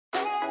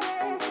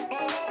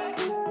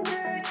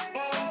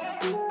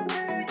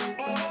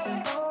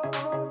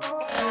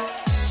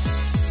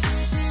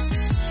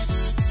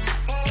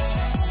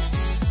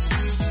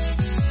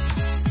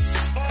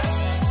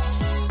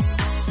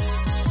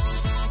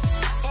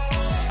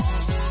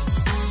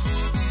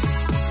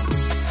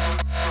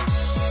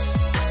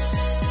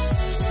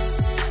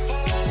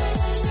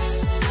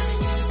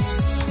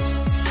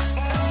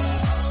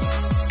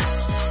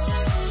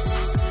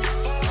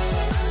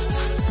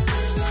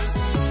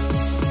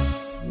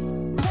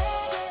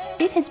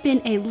It has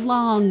been a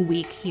long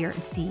week here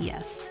at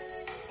CES.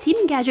 Team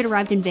Engadget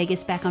arrived in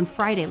Vegas back on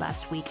Friday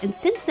last week, and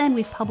since then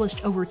we've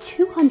published over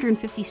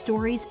 250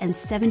 stories and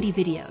 70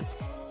 videos.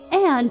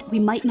 And we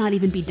might not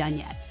even be done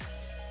yet.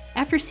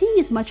 After seeing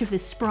as much of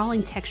this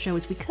sprawling tech show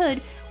as we could,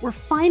 we're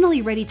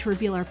finally ready to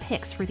reveal our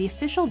picks for the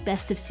official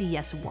Best of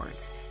CES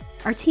awards.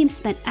 Our team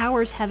spent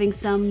hours having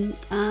some,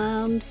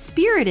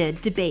 spirited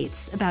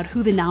debates about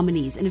who the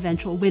nominees and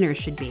eventual winners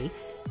should be.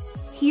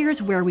 Here's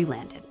where we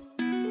landed.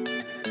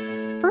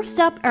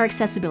 First up, our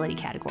accessibility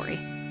category.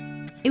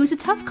 It was a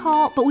tough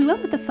call, but we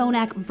went with the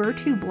Phonak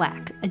Virtu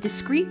Black, a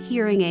discrete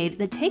hearing aid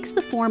that takes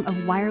the form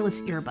of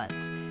wireless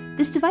earbuds.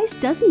 This device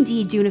does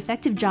indeed do an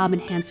effective job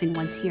enhancing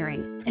one's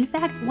hearing. In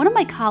fact, one of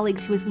my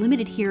colleagues who has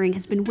limited hearing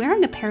has been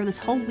wearing a pair this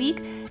whole week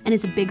and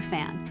is a big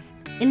fan.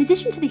 In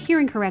addition to the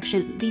hearing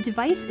correction, the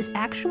device is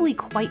actually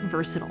quite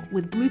versatile,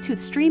 with Bluetooth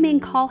streaming,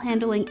 call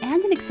handling,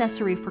 and an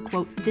accessory for,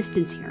 quote,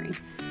 distance hearing.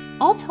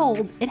 All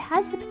told, it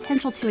has the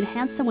potential to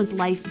enhance someone's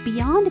life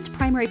beyond its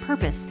primary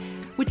purpose,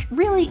 which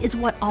really is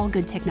what all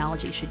good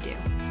technology should do.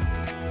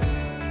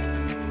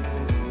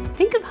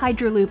 Think of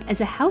Hydroloop as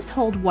a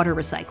household water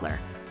recycler.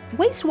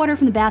 Wastewater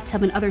from the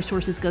bathtub and other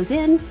sources goes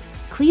in,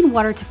 clean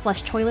water to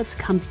flush toilets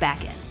comes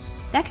back in.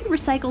 That could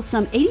recycle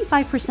some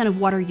 85%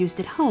 of water used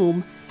at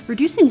home,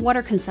 reducing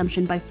water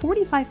consumption by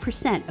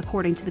 45%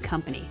 according to the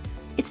company.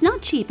 It's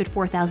not cheap at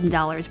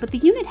 $4,000, but the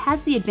unit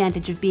has the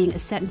advantage of being a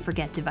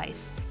set-and-forget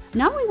device.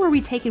 Not only were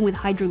we taken with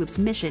Hydroloop's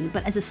mission,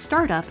 but as a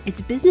startup,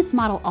 its business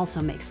model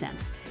also makes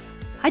sense.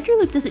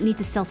 Hydroloop doesn't need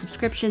to sell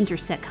subscriptions or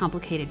set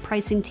complicated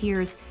pricing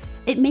tiers.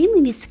 It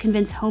mainly needs to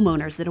convince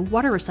homeowners that a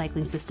water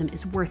recycling system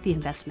is worth the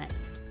investment.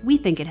 We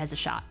think it has a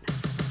shot.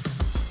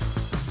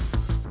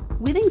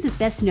 Withings is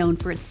best known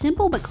for its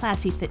simple but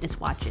classy fitness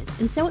watches,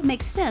 and so it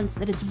makes sense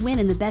that its win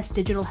in the best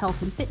digital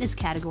health and fitness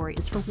category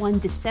is for one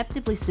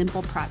deceptively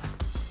simple product.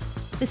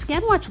 The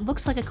ScanWatch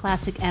looks like a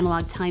classic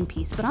analog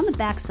timepiece, but on the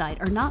backside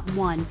are not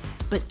one,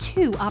 but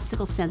two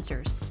optical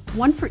sensors,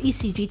 one for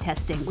ECG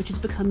testing, which has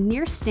become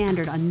near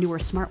standard on newer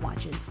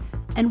smartwatches,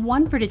 and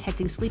one for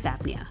detecting sleep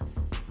apnea.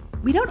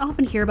 We don't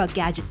often hear about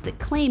gadgets that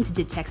claim to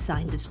detect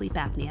signs of sleep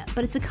apnea,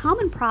 but it's a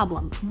common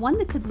problem, one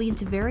that could lead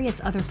to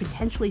various other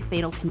potentially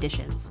fatal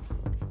conditions.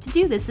 To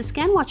do this, the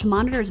ScanWatch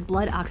monitors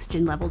blood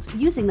oxygen levels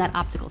using that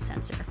optical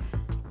sensor.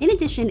 In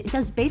addition, it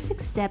does basic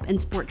step and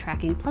sport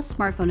tracking plus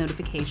smartphone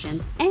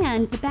notifications,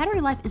 and the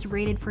battery life is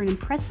rated for an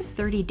impressive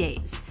 30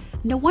 days.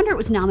 No wonder it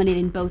was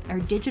nominated in both our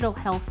digital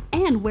health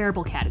and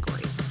wearable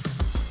categories.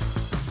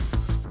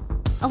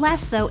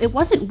 Alas though, it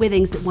wasn't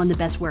Withings that won the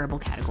best wearable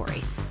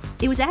category.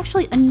 It was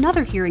actually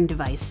another hearing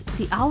device,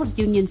 the Olive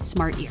Union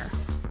Smart Ear.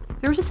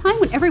 There was a time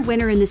when every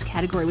winner in this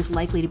category was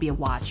likely to be a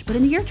watch, but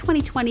in the year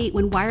 2020,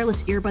 when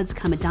wireless earbuds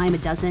come a dime a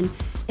dozen,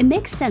 it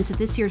makes sense that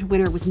this year's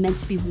winner was meant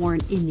to be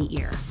worn in the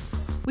ear.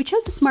 We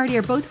chose the Smart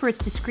Ear both for its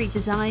discreet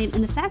design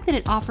and the fact that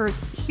it offers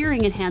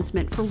hearing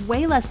enhancement for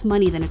way less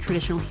money than a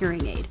traditional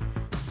hearing aid.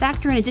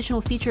 Factor in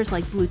additional features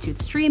like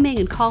Bluetooth streaming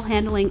and call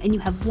handling, and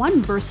you have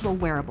one versatile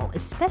wearable,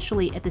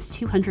 especially at this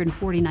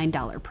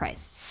 $249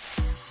 price.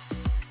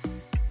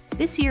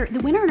 This year, the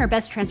winner in our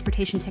Best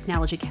Transportation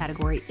Technology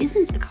category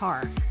isn't a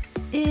car.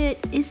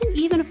 It isn't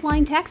even a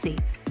flying taxi.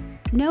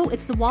 No,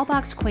 it's the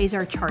Wallbox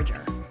Quasar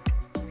Charger.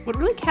 What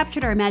really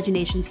captured our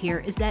imaginations here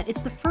is that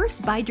it's the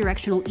first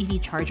bi-directional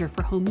EV charger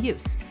for home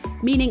use,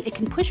 meaning it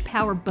can push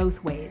power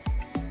both ways.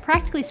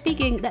 Practically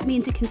speaking, that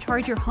means it can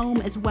charge your home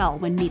as well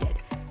when needed.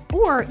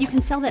 Or you can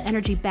sell that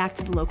energy back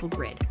to the local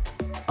grid.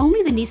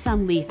 Only the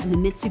Nissan Leaf and the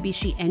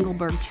Mitsubishi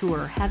Engelberg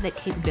Tourer have that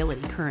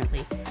capability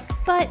currently,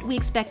 but we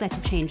expect that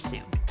to change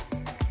soon.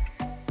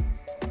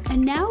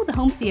 And now the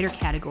home theater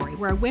category,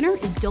 where our winner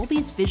is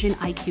Dolby's Vision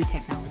IQ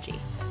technology.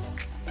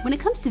 When it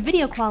comes to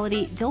video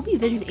quality, Dolby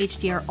Vision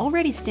HDR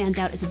already stands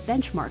out as a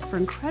benchmark for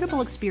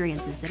incredible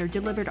experiences that are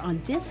delivered on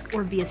disc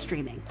or via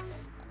streaming.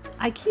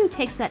 IQ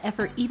takes that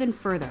effort even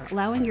further,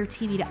 allowing your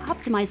TV to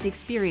optimize the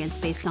experience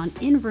based on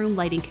in-room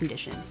lighting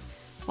conditions.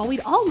 While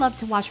we'd all love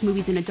to watch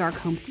movies in a dark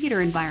home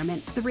theater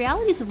environment, the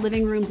realities of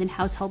living rooms and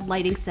household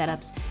lighting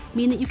setups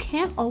mean that you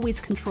can't always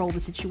control the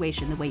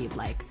situation the way you'd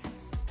like.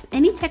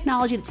 Any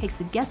technology that takes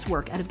the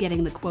guesswork out of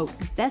getting the, quote,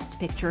 best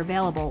picture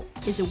available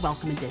is a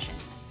welcome addition.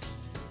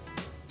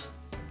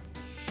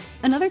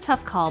 Another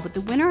tough call, but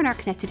the winner in our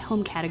connected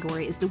home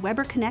category is the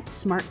Weber Connect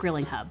Smart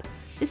Grilling Hub.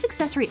 This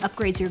accessory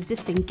upgrades your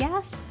existing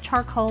gas,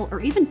 charcoal,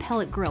 or even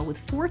pellet grill with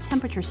 4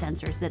 temperature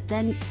sensors that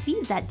then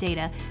feed that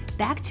data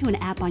back to an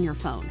app on your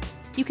phone.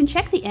 You can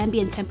check the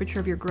ambient temperature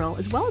of your grill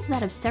as well as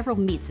that of several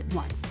meats at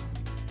once.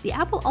 The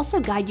app will also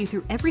guide you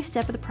through every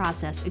step of the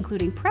process,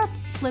 including prep,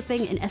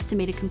 flipping, and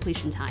estimated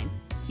completion time.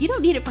 You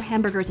don't need it for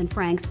hamburgers and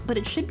franks, but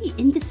it should be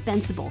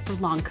indispensable for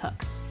long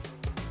cooks.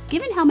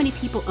 Given how many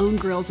people own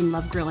grills and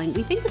love grilling,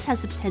 we think this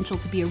has the potential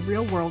to be a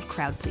real-world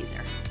crowd pleaser.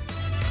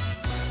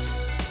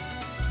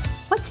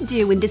 What to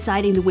do when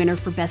deciding the winner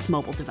for best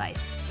mobile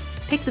device?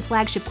 Pick the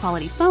flagship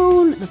quality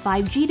phone, the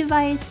 5G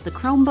device, the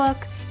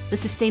Chromebook, the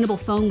sustainable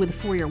phone with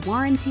a 4-year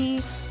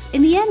warranty.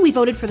 In the end, we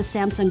voted for the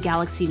Samsung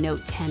Galaxy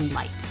Note 10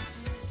 Lite.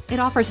 It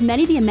offers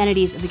many of the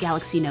amenities of the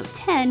Galaxy Note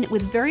 10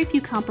 with very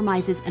few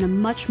compromises and a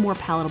much more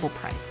palatable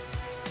price.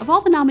 Of all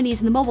the nominees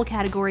in the mobile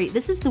category,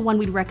 this is the one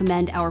we'd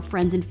recommend our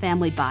friends and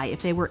family buy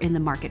if they were in the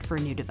market for a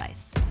new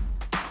device.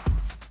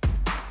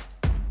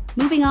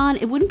 Moving on,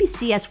 it wouldn't be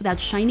CES without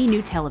shiny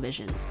new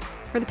televisions.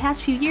 For the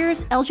past few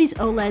years, LG's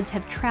OLEDs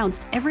have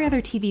trounced every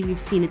other TV we've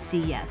seen at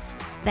CES,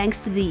 thanks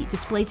to the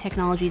display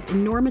technology's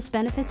enormous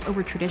benefits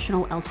over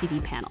traditional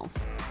LCD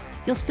panels.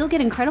 You'll still get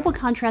incredible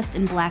contrast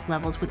and black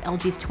levels with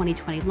LG's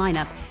 2020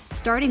 lineup,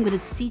 starting with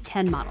its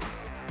C10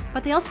 models.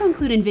 But they also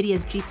include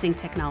NVIDIA's G-Sync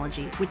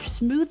technology, which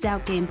smooths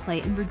out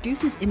gameplay and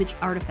reduces image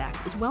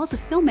artifacts, as well as a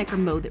filmmaker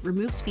mode that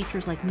removes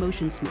features like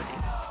motion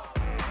smoothing.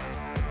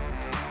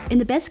 In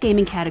the best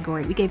gaming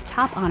category, we gave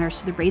top honors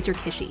to the Razer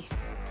Kishi.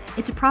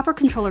 It's a proper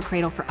controller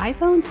cradle for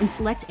iPhones and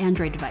select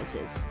Android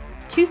devices.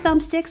 2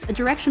 thumbsticks, a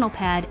directional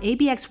pad,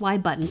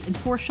 ABXY buttons, and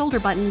 4 shoulder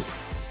buttons.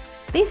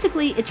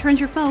 Basically, it turns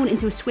your phone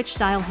into a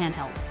Switch-style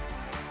handheld.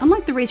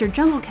 Unlike the Razer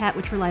Jungle Cat,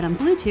 which relied on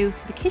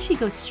Bluetooth, the Kishi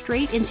goes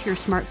straight into your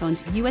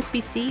smartphone's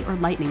USB-C or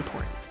Lightning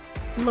port.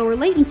 The lower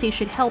latency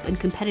should help in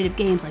competitive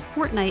games like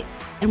Fortnite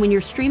and when you're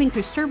streaming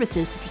through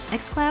services such as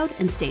xCloud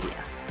and Stadia.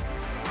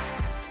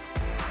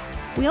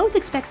 We always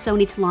expect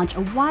Sony to launch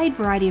a wide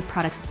variety of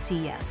products at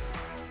CES.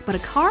 But a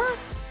car?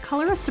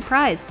 Color us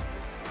surprised.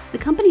 The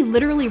company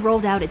literally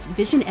rolled out its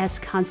Vision S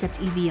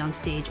concept EV on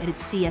stage at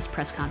its CES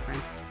press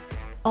conference.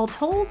 All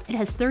told, it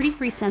has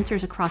 33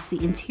 sensors across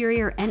the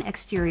interior and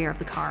exterior of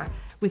the car,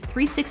 with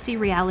 360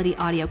 reality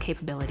audio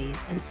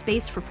capabilities and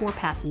space for 4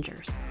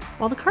 passengers.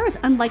 While the car is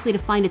unlikely to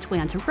find its way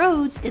onto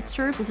roads, it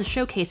serves as a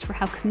showcase for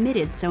how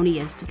committed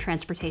Sony is to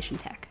transportation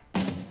tech.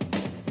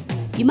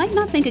 You might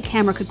not think a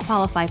camera could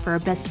qualify for our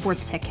best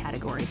sports tech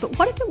category, but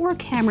what if it were a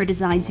camera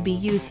designed to be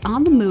used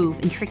on the move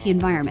in tricky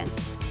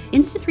environments?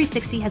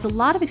 Insta360 has a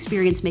lot of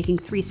experience making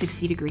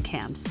 360-degree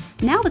cams.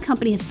 Now the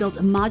company has built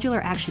a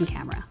modular action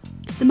camera.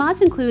 The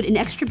mods include an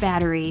extra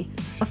battery,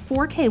 a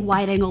 4K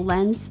wide-angle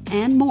lens,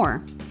 and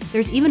more.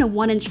 There's even a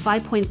 1-inch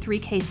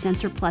 5.3K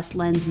Sensor Plus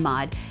lens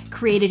mod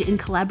created in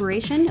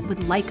collaboration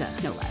with Leica,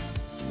 no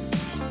less.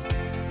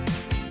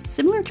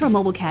 Similar to our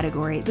mobile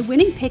category, the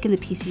winning pick in the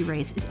PC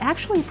race is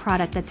actually a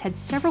product that's had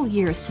several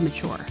years to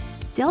mature.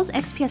 Dell's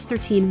XPS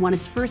 13 won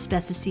its first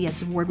Best of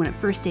CES award when it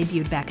first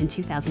debuted back in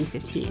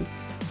 2015.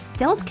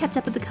 Dell's kept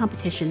up with the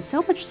competition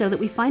so much so that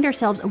we find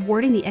ourselves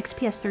awarding the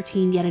XPS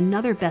 13 yet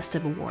another Best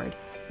of award,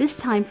 this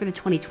time for the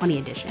 2020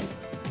 edition.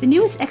 The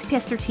newest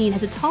XPS 13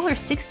 has a taller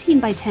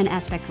 16:10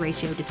 aspect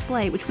ratio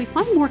display, which we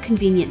find more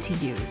convenient to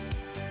use.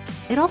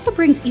 It also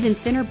brings even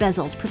thinner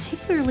bezels,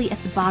 particularly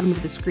at the bottom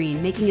of the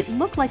screen, making it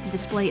look like the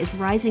display is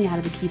rising out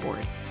of the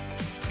keyboard.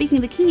 Speaking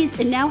of the keys,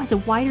 it now has a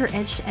wider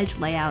edge-to-edge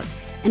layout,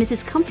 and it's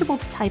as comfortable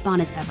to type on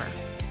as ever.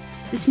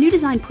 This new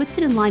design puts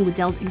it in line with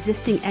Dell's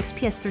existing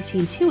XPS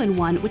 13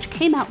 2-in-1, which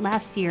came out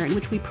last year and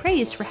which we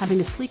praised for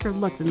having a sleeker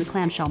look than the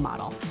clamshell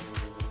model.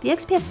 The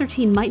XPS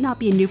 13 might not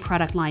be a new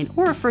product line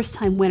or a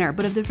first-time winner,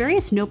 but of the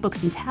various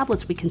notebooks and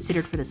tablets we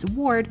considered for this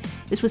award,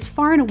 this was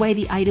far and away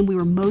the item we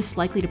were most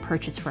likely to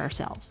purchase for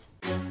ourselves.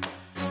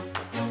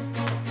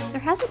 There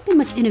hasn't been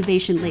much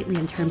innovation lately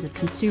in terms of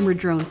consumer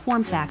drone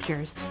form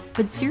factors,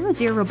 but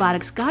 00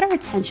 Robotics got our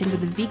attention with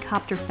the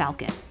V-Copter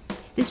Falcon.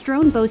 This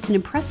drone boasts an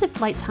impressive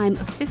flight time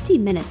of 50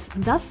 minutes,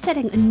 thus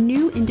setting a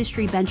new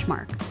industry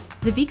benchmark.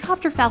 The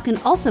V-Copter Falcon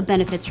also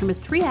benefits from a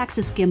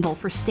 3-axis gimbal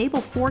for stable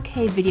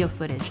 4K video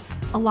footage,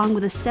 along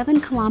with a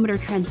 7-kilometer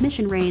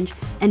transmission range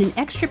and an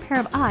extra pair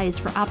of eyes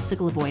for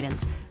obstacle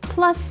avoidance,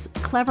 plus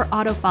clever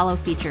auto-follow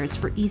features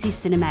for easy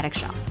cinematic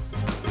shots.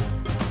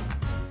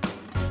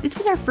 This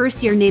was our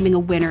first year naming a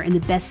winner in the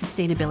Best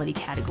Sustainability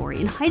category,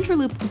 and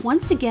Hydraloop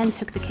once again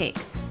took the cake.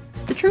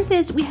 The truth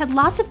is, we had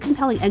lots of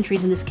compelling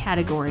entries in this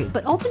category,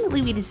 but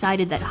ultimately we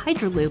decided that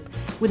Hydraloop,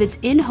 with its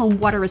in-home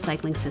water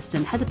recycling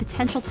system, had the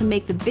potential to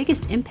make the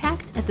biggest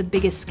impact at the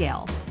biggest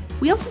scale.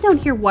 We also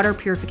don't hear water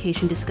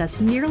purification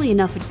discussed nearly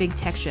enough at big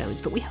tech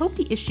shows, but we hope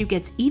the issue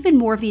gets even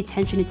more of the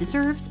attention it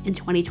deserves in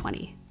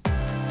 2020.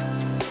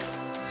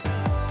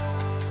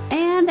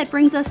 And that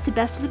brings us to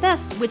Best of the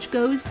Best, which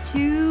goes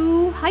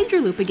to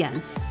Hydraloop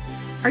again.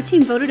 Our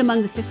team voted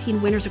among the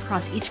 15 winners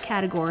across each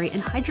category,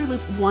 and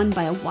Hydraloop won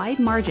by a wide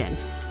margin.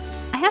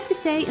 I have to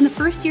say, in the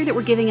first year that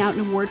we're giving out an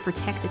award for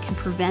tech that can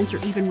prevent or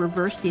even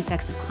reverse the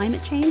effects of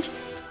climate change,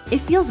 it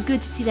feels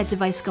good to see that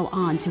device go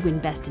on to win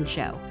Best in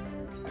Show.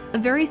 A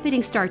very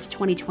fitting start to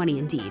 2020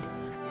 indeed.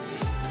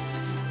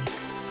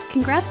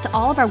 Congrats to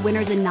all of our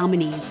winners and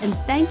nominees, and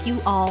thank you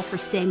all for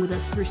staying with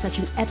us through such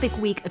an epic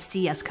week of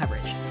CES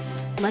coverage.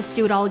 Let's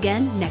do it all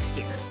again next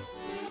year.